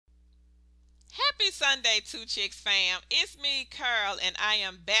Sunday, Two Chicks fam. It's me, Carl, and I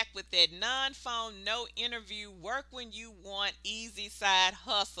am back with that non-phone, no interview, work when you want, easy side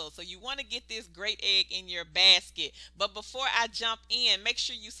hustle. So you want to get this great egg in your basket. But before I jump in, make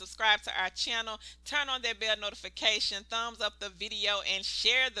sure you subscribe to our channel, turn on that bell notification, thumbs up the video, and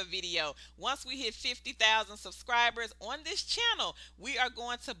share the video. Once we hit 50,000 subscribers on this channel, we are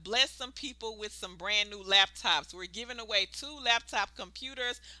going to bless some people with some brand new laptops. We're giving away 2 laptop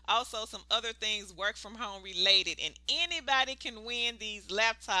computers, also some other things work from home related, and anybody can win these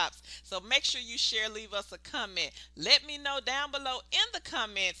laptops. So make sure you share, leave us a comment. Let me know down below in the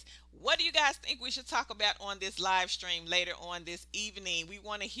comments, what do you guys think we should talk about on this live stream later on this evening? We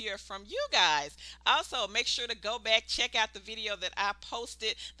want to hear from you guys. Also, make sure to go back, check out the video that I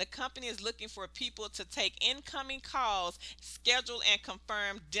posted. The company is looking for people to take incoming calls, schedule and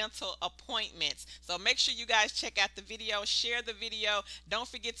confirm dental appointments. So make sure you guys check out the video, share the video. Don't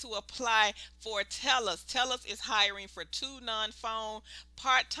forget to apply for TELUS. TELUS is hiring for 2 non-phone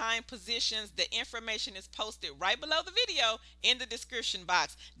part-time positions. The information is posted right below the video in the description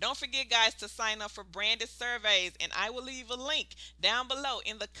box. Don't forget, guys, to sign up for branded surveys, and I will leave a link down below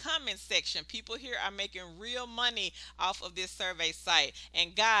in the comment section. People here are making real money off of this survey site.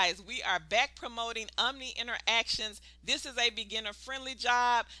 And guys, we are back promoting Omni Interactions. This is a beginner-friendly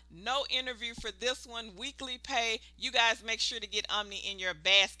job. No interview for this one. Weekly pay. You guys make sure to get Omni in your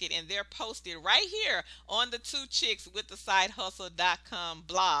basket, and they're posted right here on the Two Chicks with the SideHustle.com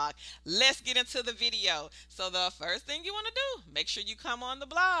blog. Let's get into the video. So the first thing you want to do, make sure you come on the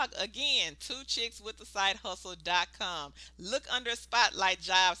blog. Again, Two Chicks with the SideHustle.com. Look under Spotlight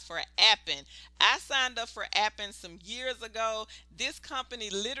Jobs for Appen. I signed up for Appen some years ago. This company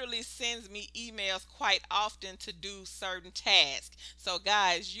literally sends me emails quite often to do certain tasks. So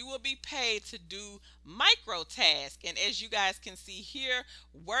guys, you will be paid to do micro tasks. And as you guys can see here,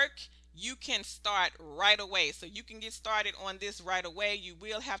 work you can start right away. So you can get started on this right away. You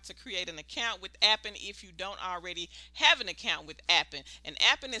will have to create an account with Appen if you don't already have an account with Appen. And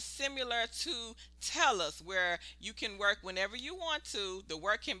Appen is similar to TELUS, where you can work whenever you want to. The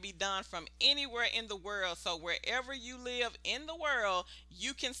work can be done from anywhere in the world. So wherever you live in the world,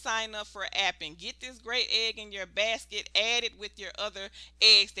 you can sign up for Appen. Get this great egg in your basket. Add it with your other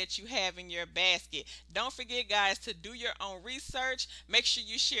eggs that you have in your basket. Don't forget, guys, to do your own research. Make sure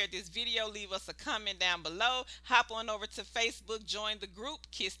you share this video, leave us a comment down below, hop on over to Facebook, join the group,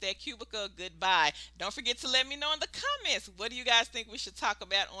 kiss that cubicle goodbye. Don't forget to let me know in the comments, what do you guys think we should talk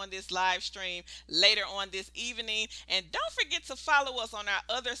about on this live stream later on this evening. And don't forget to follow us on our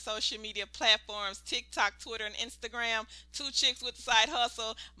other social media platforms, TikTok, Twitter, and Instagram, Two Chicks with the Side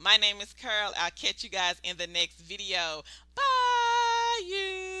Hustle. My name is Carl. I'll catch you guys in the next video. Bye,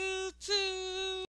 YouTube.